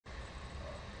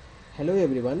Hello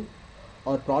everyone,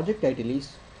 our project title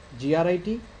is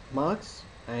GRIT Marks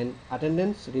and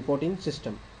Attendance Reporting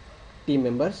System. Team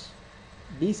members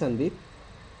D. Sandeep,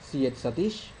 C.H.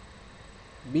 Satish,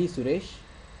 B. Suresh,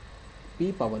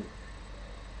 P. Pavan.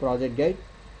 Project Guide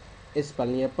S.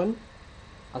 Palniyappan,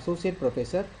 Associate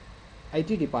Professor,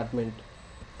 IT Department.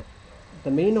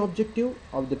 The main objective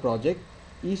of the project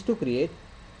is to create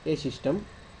a system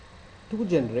to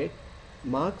generate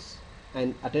marks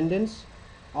and attendance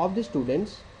of the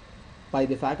students by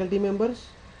the faculty members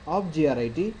of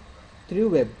GRIT through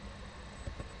web.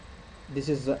 This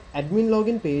is the admin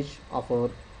login page of our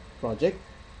project.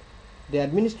 The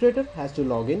administrator has to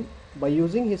log in by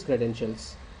using his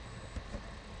credentials.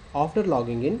 After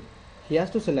logging in, he has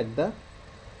to select the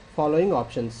following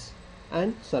options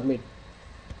and submit.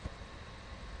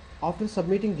 After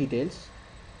submitting details,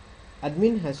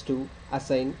 admin has to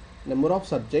assign number of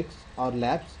subjects or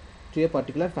labs to a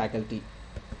particular faculty.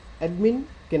 Admin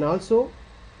can also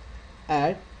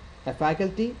add a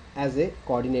faculty as a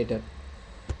coordinator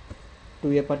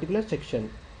to a particular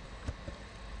section.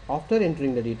 After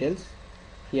entering the details,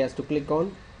 he has to click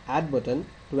on Add button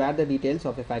to add the details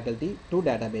of a faculty to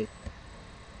database.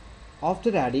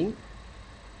 After adding,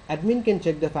 admin can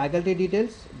check the faculty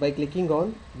details by clicking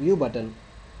on View button.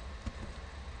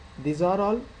 These are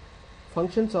all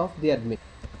functions of the admin.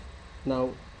 Now,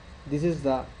 this is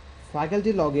the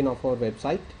faculty login of our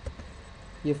website.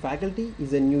 If faculty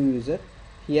is a new user,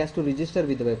 he has to register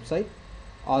with the website,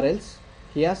 or else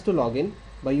he has to log in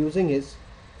by using his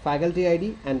faculty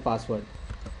ID and password.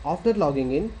 After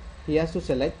logging in, he has to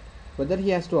select whether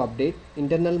he has to update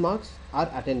internal marks or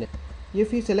attendance. If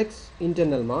he selects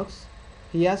internal marks,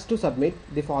 he has to submit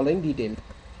the following details.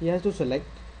 He has to select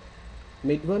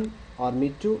mid 1 or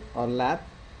mid 2 or lab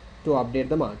to update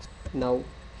the marks. Now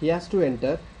he has to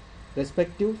enter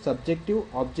respective subjective,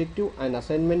 objective and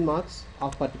assignment marks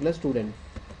of particular student.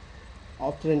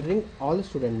 After entering all the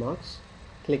student marks,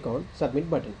 click on Submit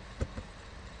button.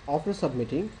 After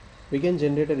submitting, we can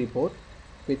generate a report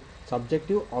with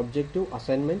subjective, objective,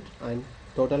 assignment and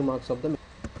total marks of the.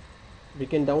 We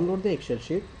can download the Excel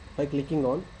sheet by clicking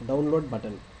on Download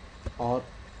button, or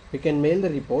we can mail the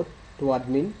report to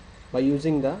admin by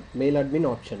using the Mail admin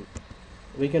option.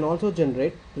 We can also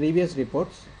generate previous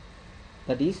reports,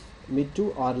 that is mid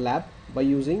 2 or lab, by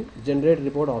using Generate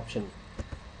report option.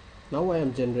 Now I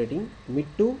am generating mid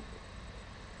 2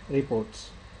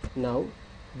 reports. Now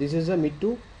this is a mid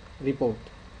 2 report.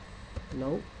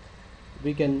 Now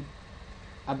we can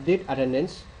update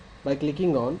attendance by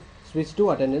clicking on Switch to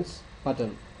Attendance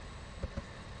button.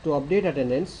 To update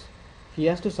attendance, he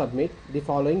has to submit the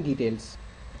following details.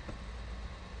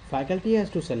 Faculty has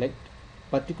to select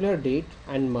particular date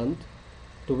and month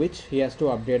to which he has to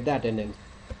update the attendance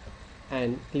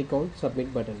and click on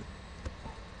Submit button.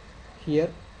 Here,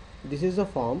 this is a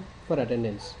form for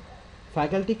attendance.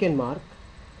 Faculty can mark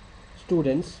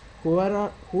students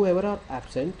whoever are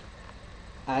absent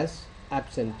as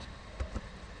absent.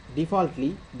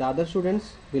 Defaultly, the other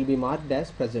students will be marked as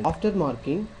present. After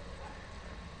marking,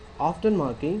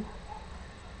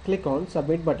 click on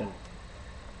Submit button.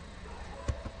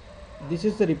 This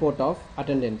is the report of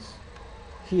attendance.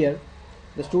 Here,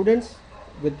 the students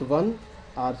with 1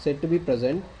 are said to be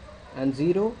present and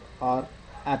 0 are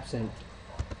absent.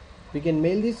 We can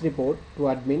mail this report to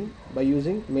admin by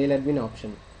using Mail admin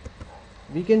option.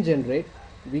 We can generate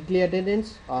weekly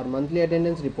attendance or monthly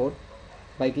attendance report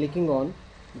by clicking on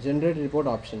Generate report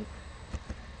option.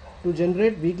 To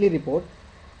generate weekly report,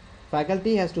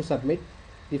 faculty has to submit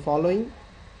the following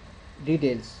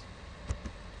details.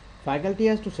 Faculty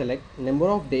has to select number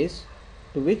of days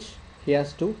to which he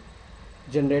has to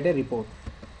generate a report.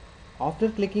 After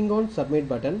clicking on Submit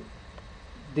button,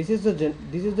 this is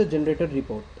the generated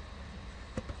report.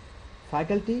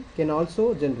 Faculty can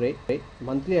also generate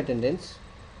monthly attendance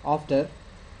after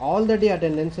all the day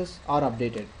attendances are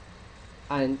updated,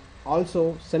 and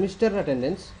also semester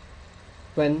attendance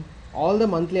when all the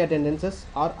monthly attendances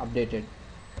are updated.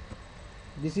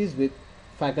 This is with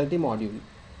faculty module.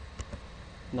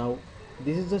 Now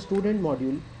this is the student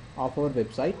module of our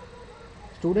website.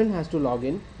 Student has to log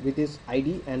in with his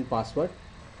ID and password.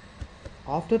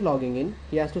 After logging in,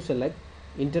 he has to select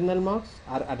internal marks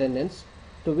or attendance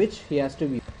to which he has to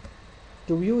view.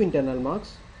 To view internal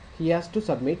marks, he has to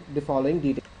submit the following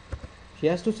details. He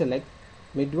has to select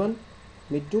mid 1,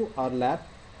 mid 2 or lab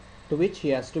to which he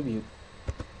has to view.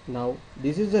 Now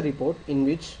this is the report in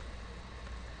which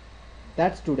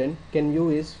that student can view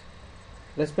his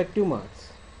respective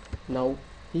marks. Now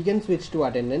he can switch to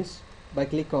attendance by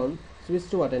click on Switch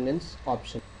to Attendance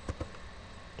option.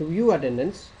 To view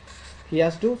attendance, he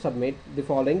has to submit the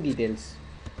following details.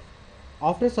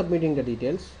 After submitting the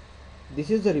details, this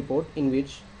is the report in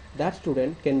which that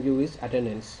student can view his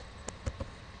attendance.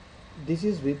 This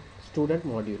is with student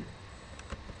module.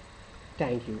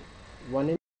 Thank you.